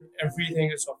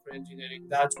everything is software engineering.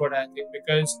 That's what I think,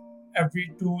 because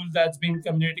every tool that's been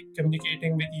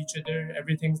communicating with each other,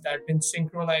 everything's that been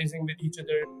synchronizing with each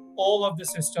other, all of the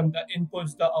system, the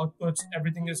inputs, the outputs,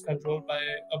 everything is controlled by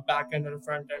a back end or a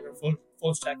front end or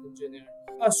full stack engineer.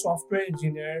 A software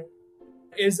engineer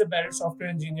is a better software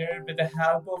engineer with the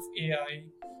help of AI,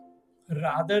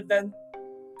 rather than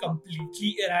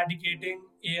completely eradicating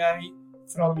AI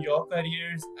from your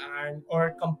careers, and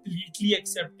or completely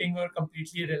accepting or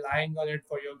completely relying on it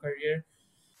for your career.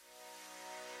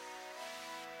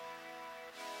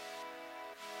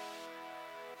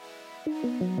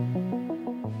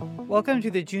 Welcome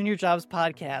to the Junior Jobs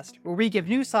Podcast, where we give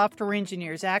new software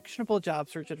engineers actionable job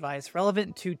search advice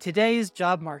relevant to today's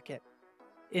job market.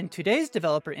 In today's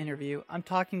developer interview, I'm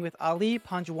talking with Ali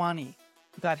Panjwani,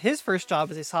 who got his first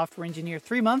job as a software engineer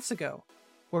 3 months ago,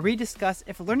 where we discuss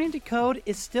if learning to code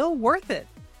is still worth it,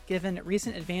 given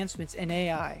recent advancements in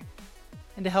AI.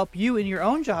 And to help you in your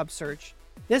own job search,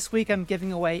 this week I'm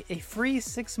giving away a free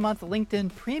 6-month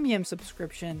LinkedIn Premium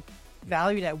subscription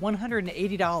valued at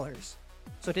 $180.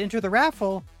 So to enter the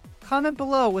raffle, comment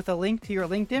below with a link to your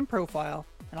LinkedIn profile,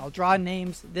 and I'll draw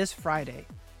names this Friday.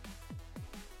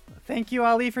 Thank you,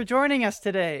 Ali, for joining us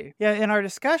today. Yeah, in our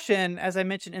discussion, as I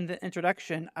mentioned in the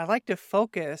introduction, I'd like to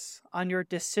focus on your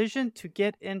decision to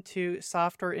get into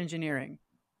software engineering.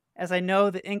 As I know,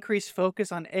 the increased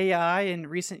focus on AI in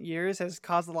recent years has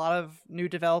caused a lot of new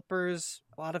developers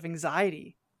a lot of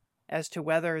anxiety as to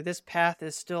whether this path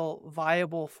is still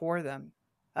viable for them.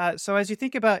 So as you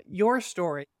think about your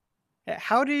story,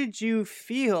 how did you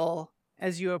feel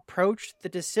as you approached the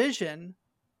decision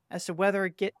as to whether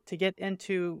to get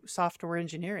into software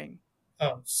engineering?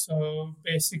 So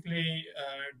basically,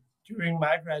 during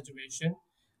my graduation,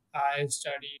 I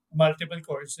studied multiple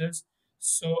courses.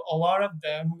 So a lot of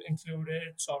them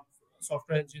included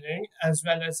software engineering as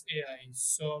well as AI.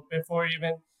 So before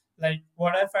even, like,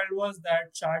 what I felt was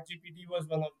that ChatGPT was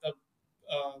one of the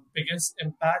biggest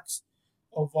impacts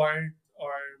of what,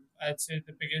 or I'd say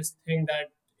the biggest thing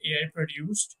that AI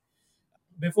produced.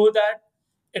 Before that,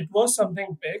 it was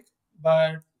something big,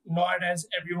 but not as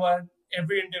every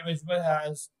individual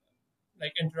has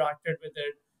like interacted with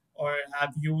it or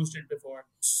have used it before.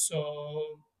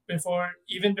 So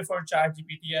even before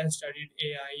ChatGPT, I studied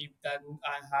AI. Then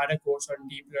I had a course on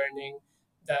deep learning,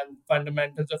 then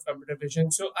fundamentals of computer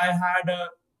vision. So I had a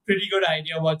pretty good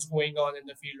idea what's going on in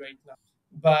the field right now.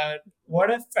 But what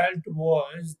I felt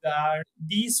was that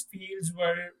these fields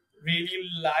were really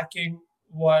lacking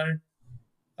what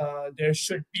there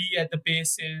should be at the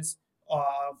basis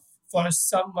of for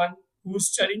someone who's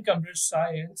studying computer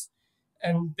science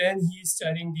and then he's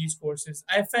studying these courses.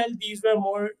 I felt these were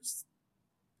more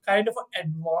kind of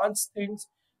advanced things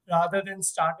rather than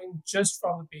starting just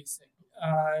from the basic.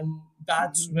 And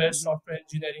that's where software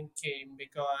engineering came,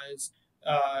 because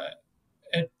uh,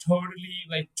 it totally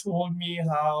like told me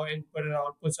how input and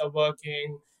outputs are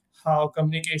working, how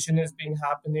communication is being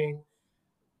happening,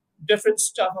 different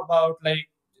stuff about like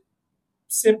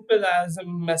simple as a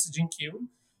messaging queue.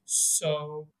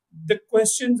 So the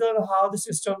questions on how the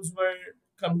systems were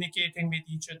communicating with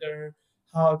each other,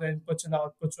 how the inputs and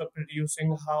outputs were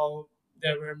producing, how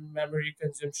there were memory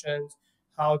consumptions,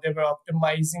 how they were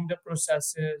optimizing the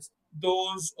processes.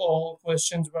 Those all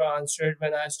questions were answered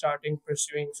when I started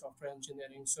pursuing software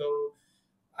engineering. So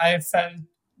I felt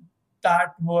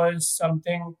that was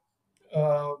something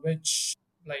which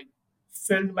like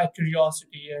filled my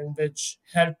curiosity and which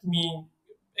helped me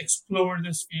explore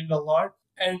this field a lot.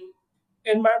 And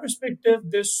in my perspective,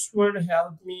 this would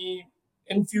help me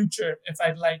in future if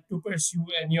I'd like to pursue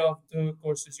any of the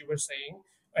courses you were saying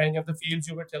or any of the fields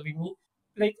you were telling me.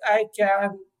 Like I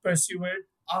can pursue it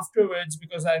afterwards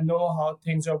because I know how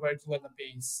things are working on the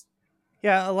base.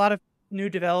 Yeah, a lot of new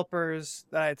developers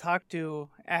that I talk to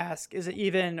ask, is it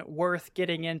even worth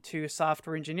getting into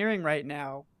software engineering right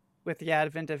now with the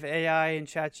advent of AI and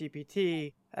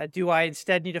ChatGPT? Do I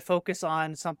instead need to focus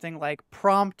on something like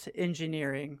prompt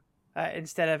engineering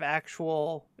instead of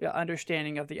actual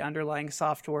understanding of the underlying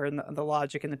software and the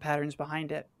logic and the patterns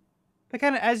behind it? But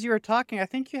kind of as you were talking, I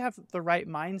think you have the right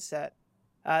mindset.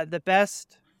 The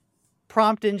best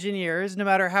prompt engineers, no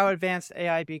matter how advanced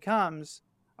AI becomes,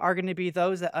 are going to be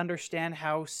those that understand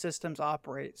how systems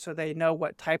operate. So they know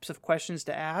what types of questions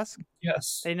to ask.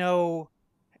 Yes. They know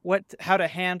how to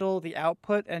handle the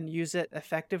output and use it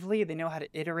effectively. They know how to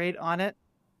iterate on it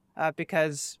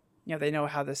because they know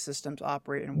how the systems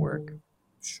operate and work.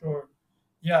 Sure.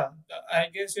 Yeah, I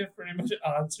guess you've pretty much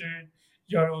answered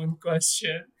your own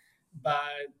question.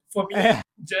 But for me,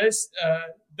 just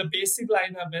the basic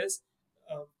lineup is,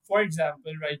 for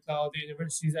example, right now the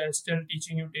universities are still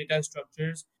teaching you data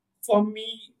structures. For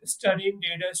me, studying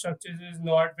data structures is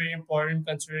not very important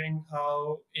considering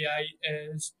how AI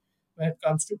is when it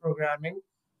comes to programming.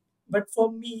 But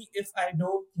for me, if I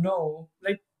don't know,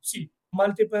 like, see,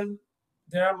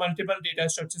 there are multiple data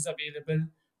structures available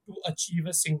to achieve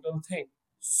a single thing.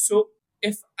 So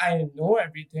if I know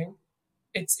everything,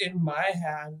 it's in my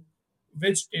hand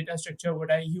which data structure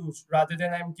would I use rather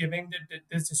than I'm giving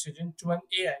this decision to an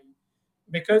AI.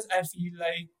 Because I feel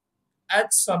like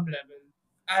at some level,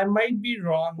 I might be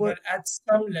wrong, Well, but at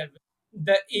some level,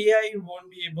 the AI won't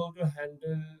be able to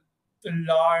handle the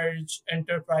large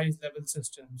enterprise level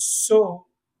systems. So,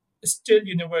 still,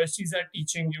 universities are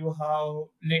teaching you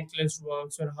how linked list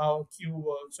works, or how queue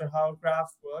works, or how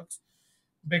graph works,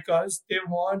 because they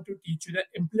want to teach you the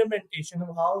implementation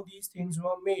of how these things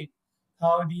were made,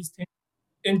 how these things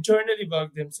internally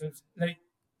work themselves. Like,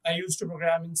 I used to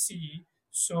program in C,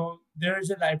 so there is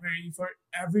a library for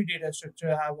every data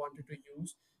structure I wanted to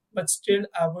use. But still,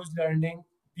 I was learning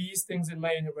these things in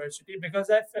my university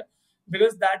because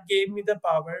because that gave me the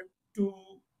power to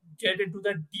get into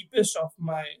the deepest of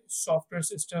my software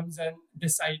systems and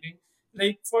deciding.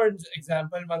 Like, for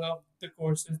example, one of the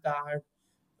courses that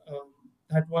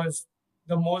was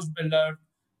the most beloved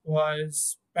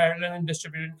was parallel and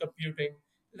distributed computing.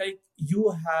 Like,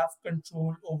 you have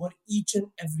control over each and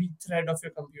every thread of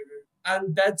your computer,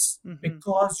 and that's mhm.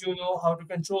 because you know how to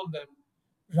control them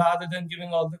rather than giving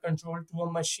all the control to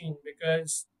a machine,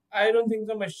 because I don't think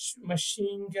the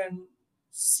machine can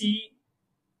see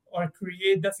or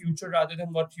create the future rather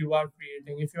than what you are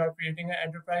creating. If you are creating an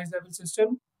enterprise level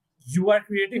system, you are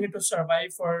creating it to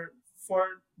survive for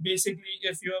basically,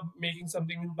 if you are making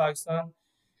something in Pakistan,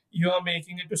 you are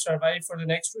making it to survive for the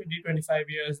next 20 to 25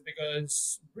 years,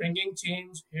 because bringing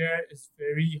change here is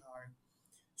very hard.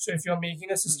 So if you're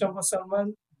making a system Mhm. for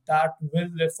someone, that will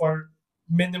live for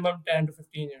minimum 10 to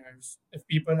 15 years. If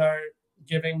people are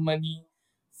giving money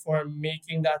for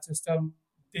making that system,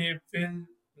 they will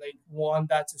like want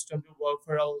that system to work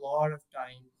for a lot of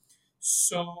time.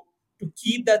 So to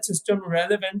keep that system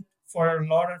relevant for a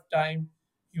lot of time,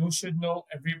 you should know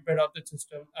every bit of the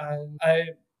system. And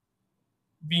I,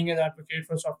 being an advocate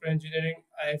for software engineering,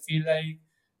 I feel like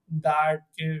that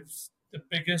gives the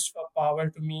biggest power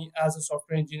to me as a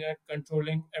software engineer,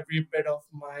 controlling every bit of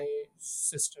my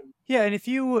system. Yeah, and if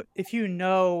you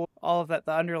know all of that,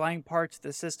 the underlying parts of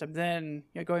the system, then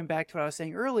going back to what I was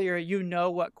saying earlier, you know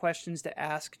what questions to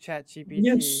ask ChatGPT,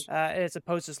 Yes. as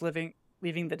opposed to just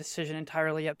leaving the decision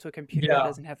entirely up to a computer that Yeah.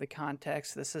 doesn't have the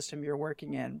context of the system you're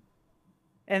working in.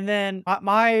 And then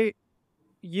my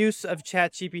use of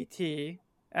ChatGPT,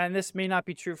 and this may not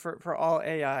be true for all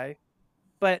AI,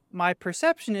 but my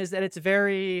perception is that it's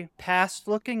very past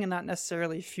looking and not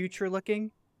necessarily future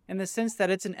looking, in the sense that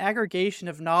it's an aggregation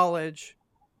of knowledge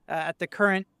at the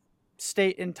current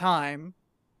state in time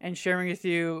and sharing with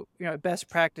you, best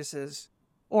practices,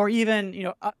 or even,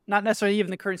 not necessarily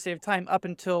even the current state of time up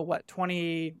until what,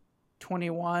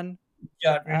 2021,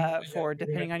 Yeah. Yeah. for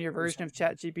depending on your version of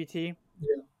ChatGPT.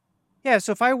 Yeah. Yeah,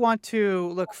 so if I want to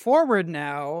look forward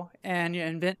now and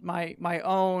invent my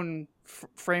own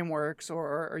frameworks,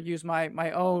 or use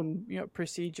my own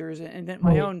procedures and invent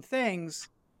my Hmm. own things,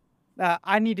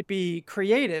 I need to be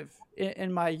creative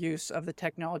in my use of the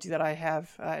technology that I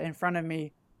have in front of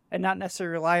me, and not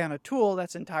necessarily rely on a tool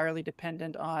that's entirely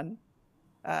dependent on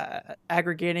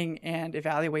aggregating and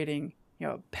evaluating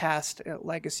past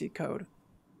legacy code.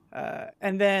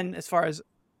 And then as far as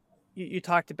you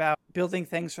talked about building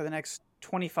things for the next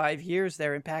 25 years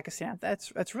there in Pakistan.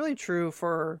 That's really true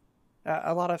for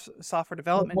a lot of software For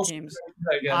development most teams.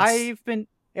 people, I guess.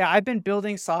 I've been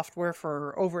building software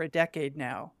for over a decade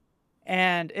now,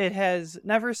 and it has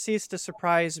never ceased to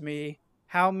surprise me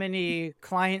how many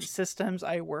client systems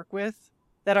I work with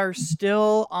that are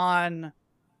still on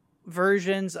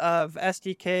versions of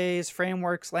SDKs,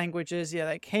 frameworks, languages,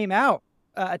 that came out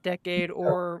a decade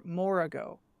or more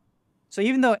ago. So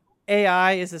even though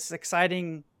AI is this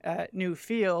exciting new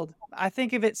field, I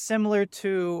think of it similar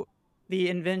to the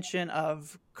invention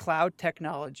of cloud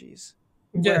technologies,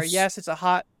 where Yes. yes, it's a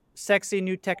hot, sexy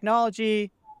new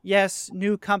technology. Yes,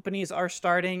 new companies are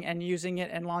starting and using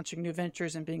it and launching new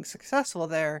ventures and being successful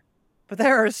there. But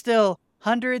there are still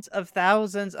hundreds of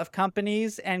thousands of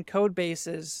companies and code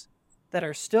bases that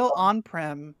are still on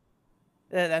prem,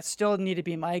 that still need to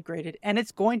be migrated. And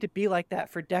it's going to be like that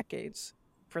for decades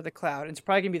for the cloud. It's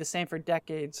probably going to be the same for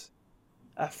decades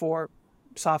for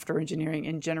software engineering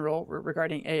in general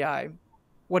regarding AI.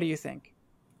 What do you think?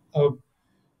 Uh,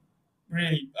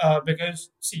 really.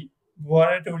 Because see, what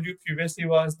I told you previously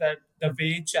was that the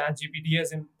way ChatGPT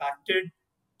has impacted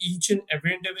each and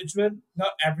every individual. Now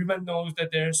everyone knows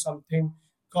that there is something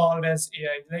called as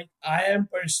AI. Like I am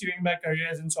pursuing my career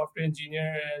as a software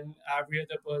engineer, and every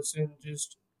other person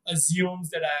just assumes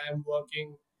that I am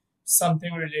working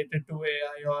something related to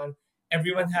AI, or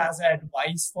everyone Yeah. has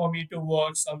advice for me to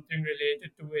work something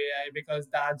related to AI because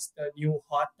that's the new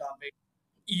hot topic.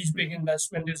 Each big Mhm.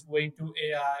 investment is going to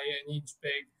AI, and each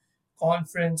big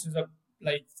conference is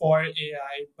like for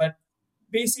AI. But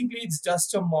basically, it's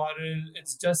just a model.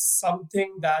 It's just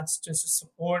something that's just a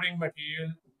supporting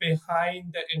material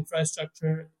behind the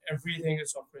infrastructure. Everything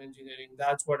is software engineering.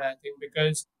 That's what I think,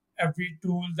 because every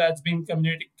tool that's been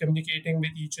communicating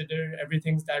with each other,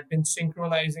 everything's that been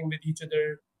synchronizing with each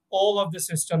other, all of the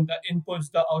system, the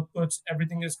inputs, the outputs,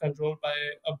 everything is controlled by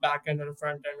a back end or a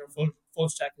front end or full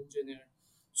stack engineer.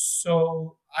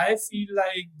 So I feel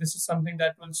like this is something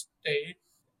that will stay.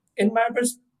 In my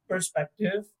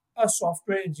perspective, a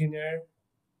software engineer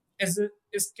is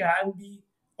can be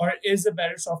or is a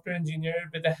better software engineer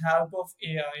with the help of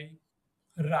AI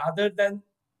rather than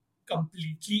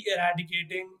completely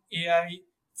eradicating AI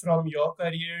from your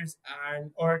careers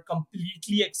and or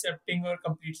completely accepting or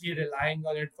completely relying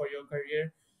on it for your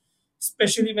career,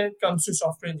 especially when it comes to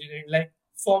software engineering. Like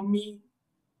for me,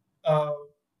 uh,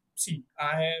 see,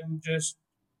 I am just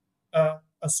a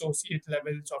associate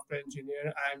level software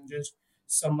engineer. I'm just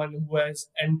someone who has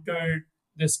entered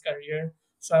this career,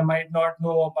 so I might not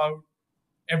know about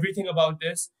everything about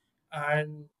this.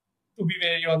 And to be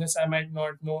very honest, I might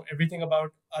not know everything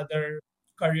about other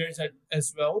careers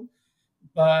as well.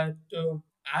 But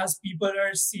as people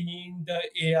are seeing the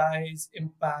AI's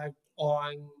impact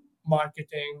on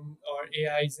marketing or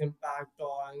AI's impact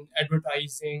on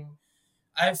advertising,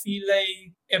 I feel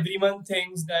like everyone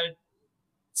thinks that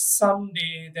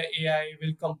someday the AI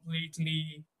will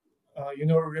completely,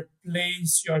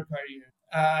 replace your career.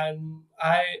 And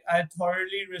I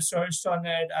thoroughly researched on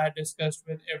it. I discussed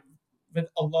with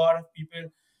a lot of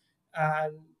people,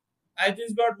 and I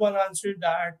just got one answer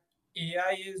that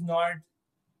AI is not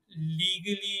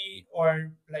legally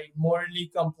or like morally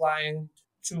compliant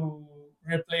to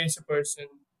replace a person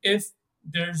if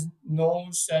there's no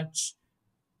such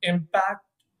impact.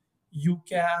 You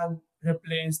can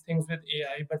replace things with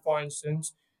AI. But for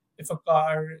instance, if a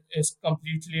car is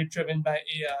completely driven by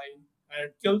AI and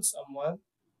it kills someone,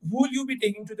 who will you be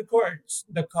taking to the courts?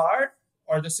 The car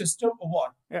or the system or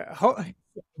what? Yeah. So,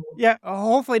 Yeah.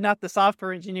 Hopefully not the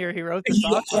software engineer who wrote the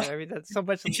yeah, software. I mean, that's so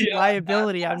much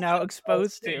liability I'm that's now what I was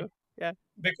exposed saying. to. Yeah.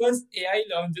 Because AI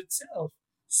learns itself.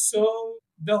 So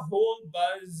the whole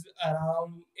buzz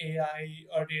around AI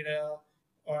or data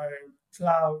or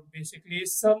cloud basically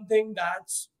is something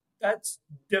that's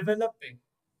developing.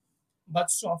 But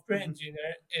software Mhm.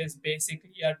 engineer is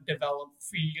basically a developed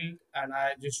field, and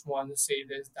I just want to say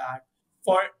this that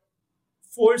for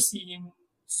foreseeing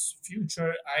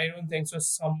future, I don't think so.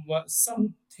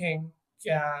 Something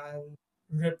can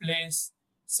replace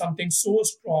something so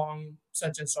strong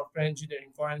such as software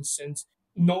engineering. For instance,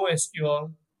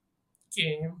 NoSQL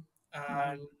came,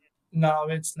 Mhm. and now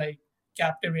it's like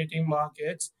captivating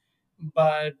markets.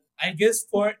 But I guess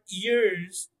for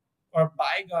years or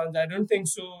bygones, I don't think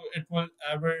so. It will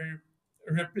ever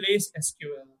replace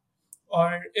SQL.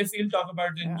 Or if we'll talk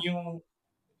about the Yeah. new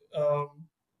um,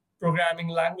 programming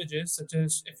languages, such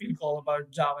as if you call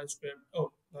about JavaScript,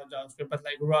 oh, not JavaScript, but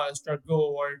like Rust or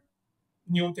Go or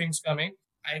new things coming,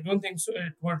 I don't think so.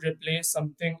 It would replace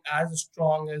something as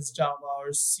strong as Java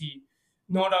or C.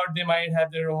 No doubt they might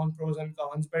have their own pros and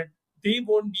cons, but they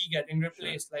won't be getting Sure.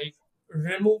 replaced. Like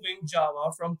removing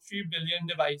Java from 3 billion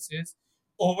devices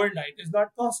overnight is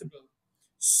not possible.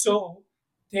 So,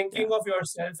 thinking Yeah. of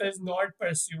yourself as not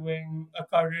pursuing a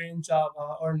career in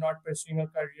Java or not pursuing a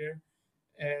career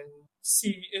and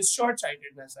C is short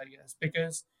sightedness, I guess,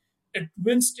 because it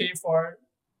will stay for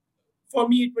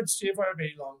me it would stay for a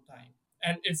very long time.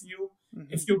 And Hmm.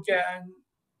 if you can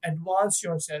advance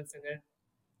yourself in it,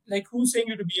 like who's saying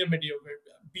you to be a mediocre?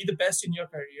 Be the best in your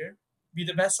career, be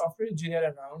the best software engineer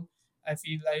around. I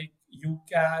feel like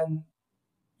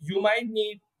you might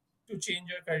need to change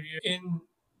your career in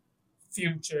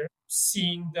future,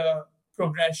 seeing the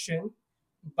progression.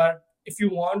 But if you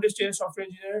want to stay a software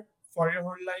engineer for your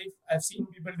whole life, I've seen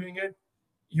people doing it,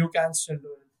 you can still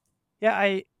do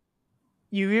Yeah.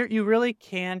 You really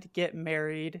can't get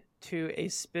married to a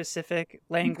specific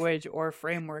language or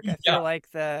framework. I it. Yeah. feel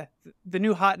like the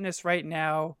new hotness right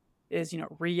now is,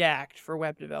 React for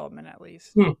web development at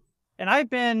least. Hmm. And I've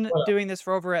been Well, doing this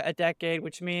for over a decade,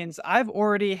 which means I've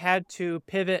already had to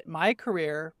pivot my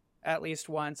career at least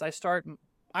once. I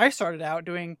started out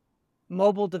doing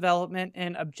mobile development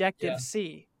in yeah. Objective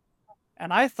C,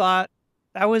 and I thought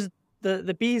that was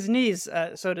the bee's knees,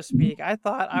 so to speak. I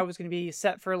thought I was going to be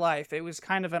set for life. It was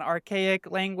kind of an archaic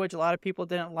language. A lot of people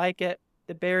didn't like it.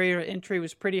 The barrier to entry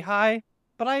was pretty high,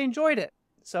 but I enjoyed it.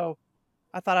 So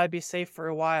I thought I'd be safe for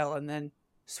a while. And then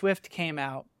Swift came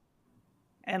out,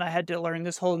 and I had to learn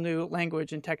this whole new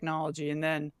language and technology. And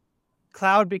then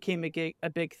cloud became a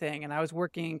big thing, and I was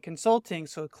working in consulting,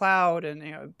 so cloud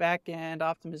and back end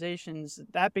optimizations,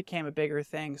 that became a bigger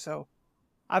thing. So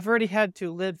I've already had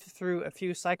to live through a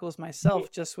few cycles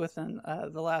myself just within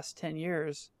the last 10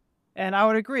 years. And I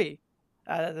would agree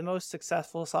that the most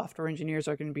successful software engineers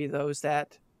are going to be those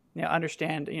that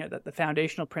understand that the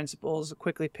foundational principles,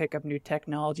 quickly pick up new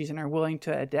technologies, and are willing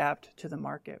to adapt to the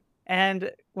market.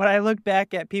 And when I look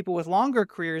back at people with longer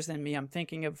careers than me, I'm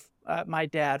thinking of my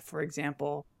dad, for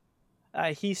example.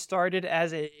 He started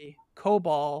as a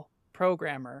COBOL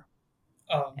programmer,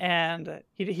 Um, and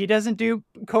he doesn't do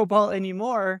COBOL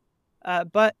anymore,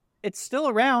 but it's still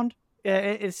around.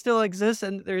 It still exists,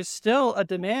 and there's still a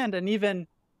demand. And even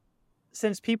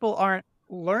since people aren't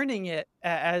learning it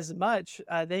as much,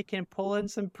 they can pull in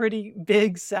some pretty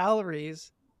big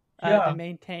salaries to yeah,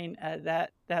 maintain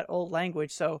that old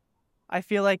language. So I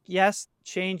feel like, yes,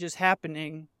 change is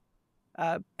happening,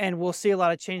 and we'll see a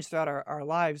lot of change throughout our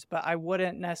lives, but I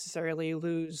wouldn't necessarily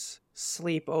lose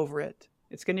sleep over it.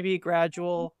 It's going to be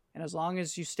gradual, and as long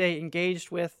as you stay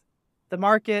engaged with the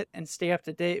market and stay up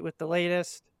to date with the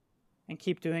latest and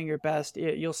keep doing your best,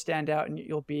 you'll stand out, and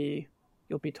you'll be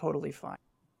totally fine.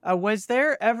 Was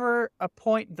there ever a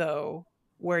point, though,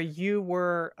 where you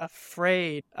were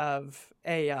afraid of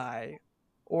AI,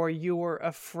 or you were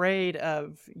afraid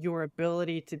of your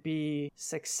ability to be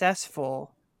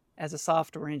successful as a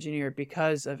software engineer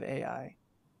because of AI?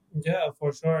 yeah,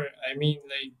 for sure. I mean,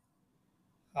 like,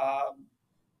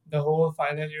 the whole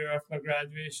final year of my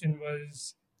graduation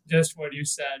was just what you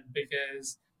said,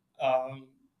 because um,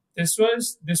 this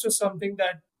was something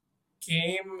that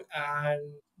came,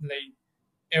 and like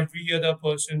every other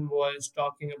person was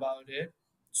talking about it.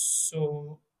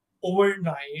 So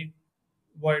overnight,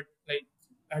 what like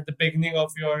at the beginning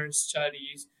of your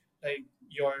studies, like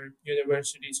your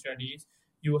university studies,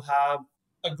 you have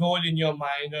a goal in your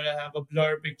mind, or have a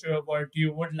blur picture of what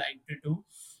you would like to do.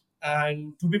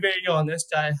 And to be very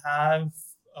honest, I have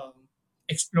um,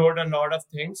 explored a lot of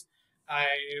things. I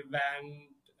went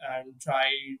and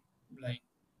tried, like,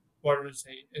 what would I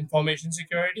say, information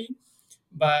security,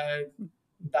 but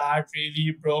that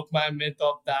really broke my myth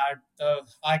of that the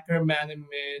hacker man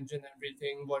image and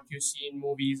everything what you see in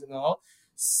movies and all.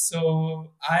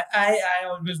 So I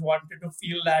always wanted to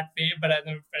feel that way, but I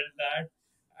never felt that,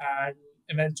 and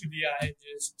eventually I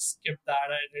just skipped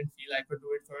that. I didn't feel I could do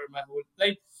it for my whole,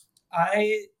 like,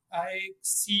 I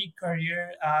see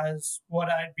career as what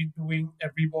I'd be doing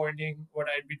every morning, what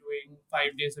I'd be doing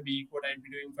 5 days a week, what I'd be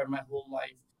doing for my whole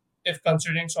life. If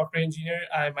considering software engineer,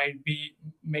 I might be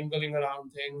mingling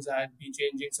around things. I'd be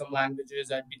changing some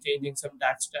languages. I'd be changing some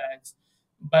tech stacks.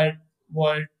 But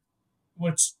what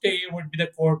would stay would be the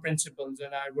core principles,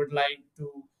 and I would like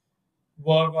to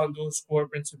work on those core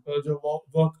principles, or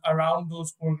work around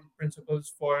those core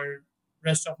principles for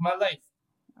rest of my life.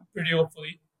 Pretty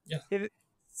hopefully, yeah. Yeah,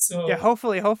 So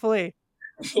hopefully. hopefully.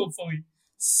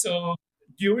 So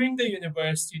during the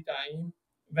university time,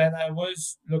 when I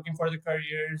was looking for the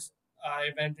careers, I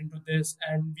went into this,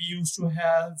 and we used to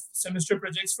have semester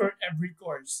projects for every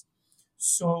course.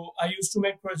 So I used to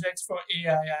make projects for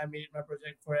AI. I made my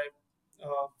project for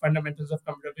fundamentals of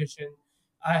computer vision.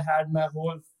 I had my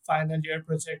whole final year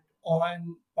project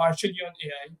on partially on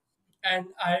AI, and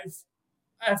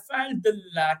I felt the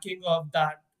lacking of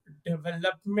that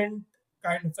development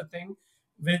kind of a thing,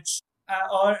 which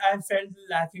or I felt the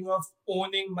lacking of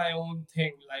owning my own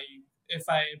thing. Like, if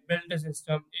I build a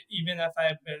system, even if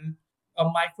I build a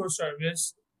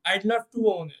microservice, I'd love to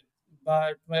own it.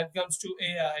 But when it comes to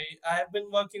AI, I've been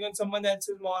working on someone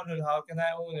else's model. How can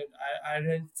I own it? I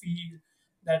didn't feel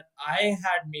that I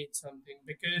had made something,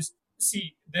 because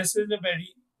see, this is a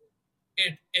very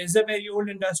it is a very old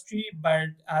industry, but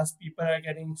as people are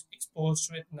getting exposed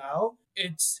to it now,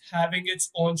 it's having its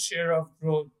own share of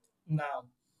growth now.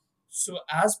 So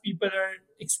as people are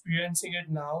experiencing it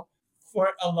now,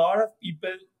 for a lot of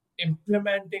people,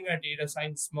 implementing a data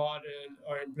science model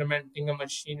or implementing a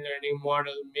machine learning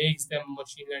model makes them a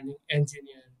machine learning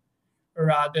engineer,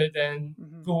 rather than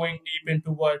Hmm. going deep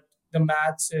into what the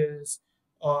maths is,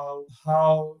 or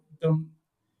how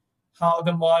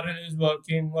the model is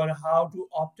working, or how to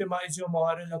optimize your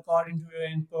model according to your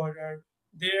input, or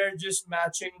they're just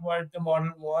matching what the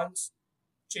model wants,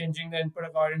 changing the input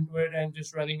according to it, and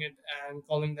just running it and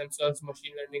calling themselves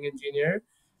machine learning engineer.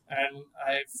 and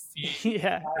I feel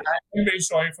Yeah. I'm very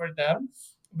sorry for them.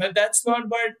 But that's not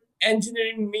what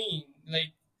engineering mean.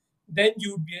 Like then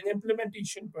you'd be an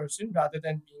implementation person rather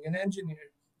than being an engineer.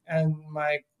 And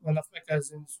my one of my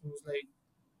cousins who's like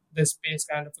this space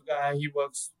kind of a guy, he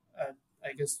works at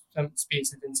I guess some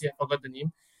space agency, I forgot the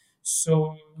name.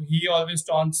 So he always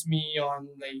taunts me on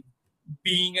like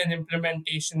being an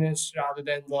implementationist rather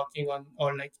than working on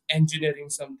or like engineering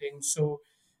something. So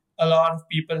a lot of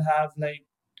people have like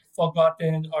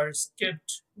forgotten or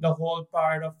skipped the whole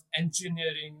part of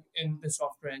engineering in the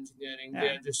software engineering. They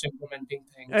Yeah. are just implementing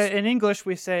things. In English,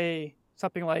 we say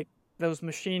something like those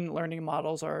machine learning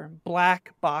models are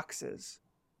black boxes,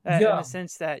 in the Yeah.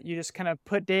 sense that you just kind of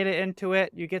put data into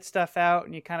it, you get stuff out,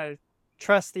 and you kind of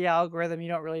trust the algorithm. You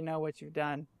don't really know what you've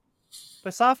done.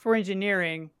 But software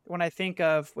engineering, when I think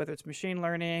of whether it's machine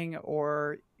learning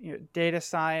or data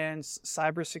science,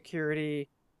 cybersecurity,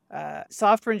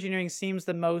 software engineering seems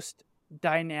the most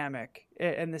dynamic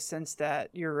in the sense that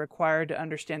you're required to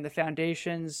understand the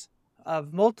foundations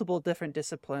of multiple different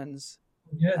disciplines,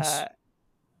 Yes. uh,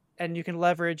 and you can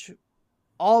leverage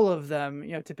all of them,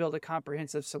 to build a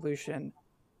comprehensive solution,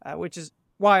 which is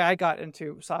why I got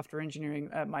into software engineering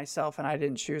myself, and I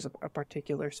didn't choose a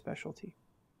particular specialty.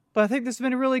 But I think this has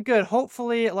been really good.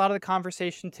 Hopefully, a lot of the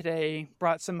conversation today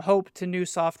brought some hope to new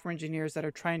software engineers that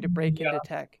are trying to break into Yeah.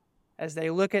 tech as they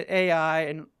look at AI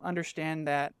and understand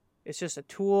that it's just a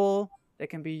tool that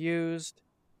can be used,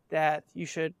 that you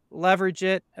should leverage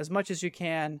it as much as you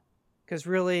can. Because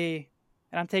really,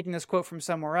 and I'm taking this quote from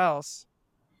somewhere else,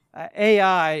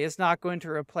 AI is not going to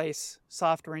replace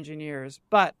software engineers,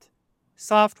 but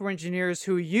software engineers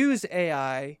who use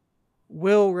AI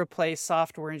will replace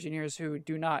software engineers who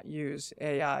do not use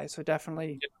AI. So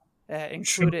definitely Sure.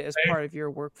 include it as Right. part of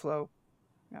your workflow.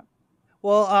 Yeah.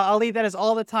 Well, Ali, that is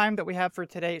all the time that we have for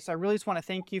today. So I really just want to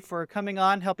thank you for coming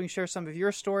on, helping share some of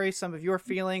your stories, some of your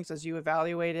feelings as you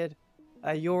evaluated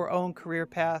your own career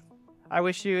path. I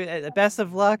wish you the best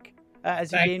of luck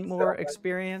as you Thank gain you so more much.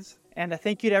 experience. And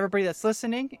thank you to everybody that's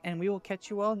listening, and we will catch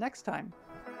you all next time.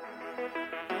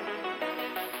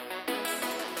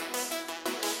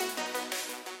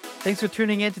 Thanks for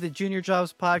tuning in to the Junior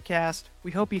Jobs Podcast.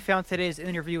 We hope you found today's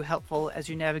interview helpful as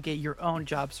you navigate your own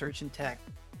job search in tech.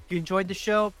 If you enjoyed the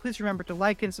show, please remember to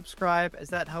like and subscribe, as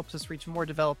that helps us reach more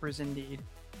developers in need.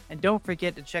 And don't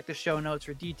forget to check the show notes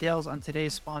for details on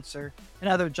today's sponsor and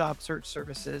other job search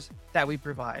services that we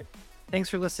provide. Thanks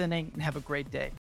for listening and have a great day.